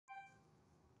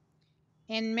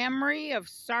in memory of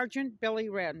Sergeant Billy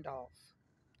Randolph,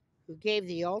 who gave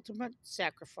the ultimate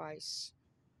sacrifice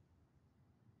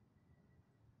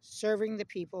serving the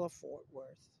people of Fort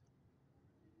Worth.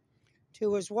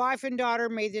 To his wife and daughter,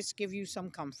 may this give you some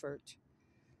comfort.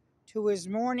 To his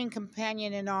mourning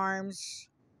companion in arms,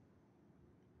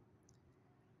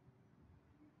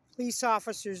 police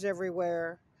officers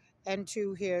everywhere, and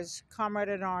to his comrade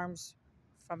in arms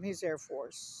from his Air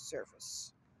Force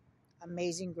service.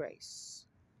 Amazing Grace.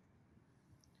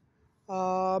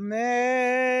 Amazing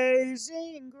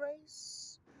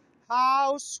Grace,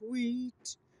 how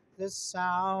sweet the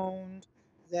sound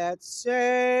that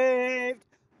saved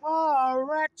a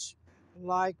wretch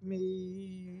like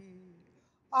me.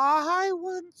 I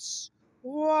once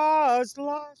was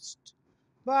lost,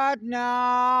 but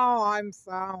now I'm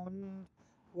found,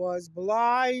 was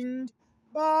blind,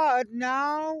 but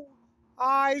now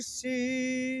I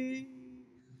see.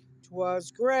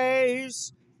 'Twas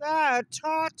grace that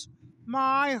taught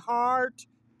my heart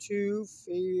to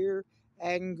fear,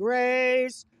 and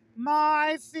grace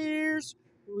my fears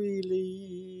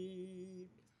relieved.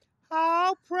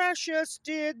 How precious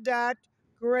did that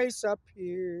grace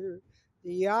appear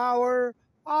the hour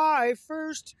I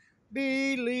first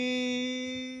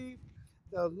believed.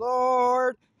 The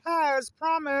Lord has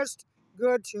promised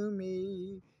good to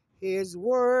me, his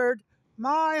word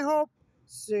my hope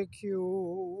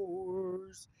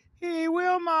secures. He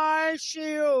will my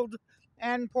shield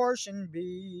and portion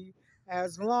be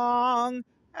as long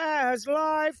as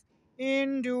life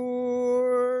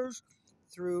endures.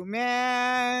 Through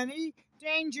many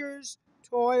dangers,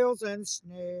 toils, and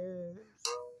snares,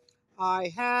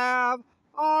 I have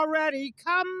already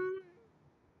come.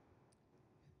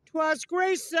 'Twas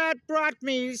grace that brought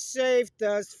me safe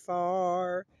thus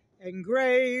far, and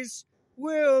grace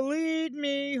will lead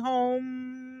me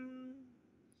home.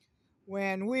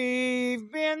 When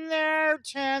we've been there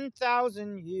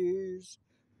 10,000 years,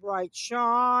 bright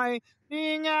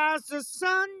shining as the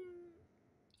sun,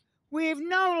 we've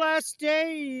no less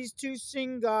days to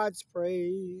sing God's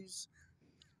praise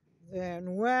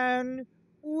than when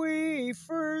we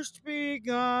first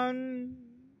begun.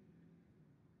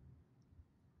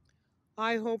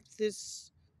 I hope this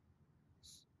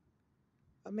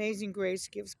amazing grace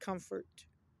gives comfort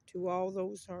to all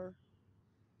those who are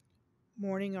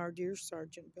mourning our dear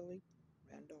Sergeant Billy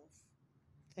Randolph.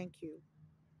 Thank you.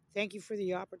 Thank you for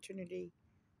the opportunity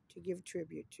to give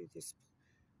tribute to this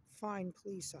fine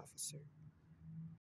police officer.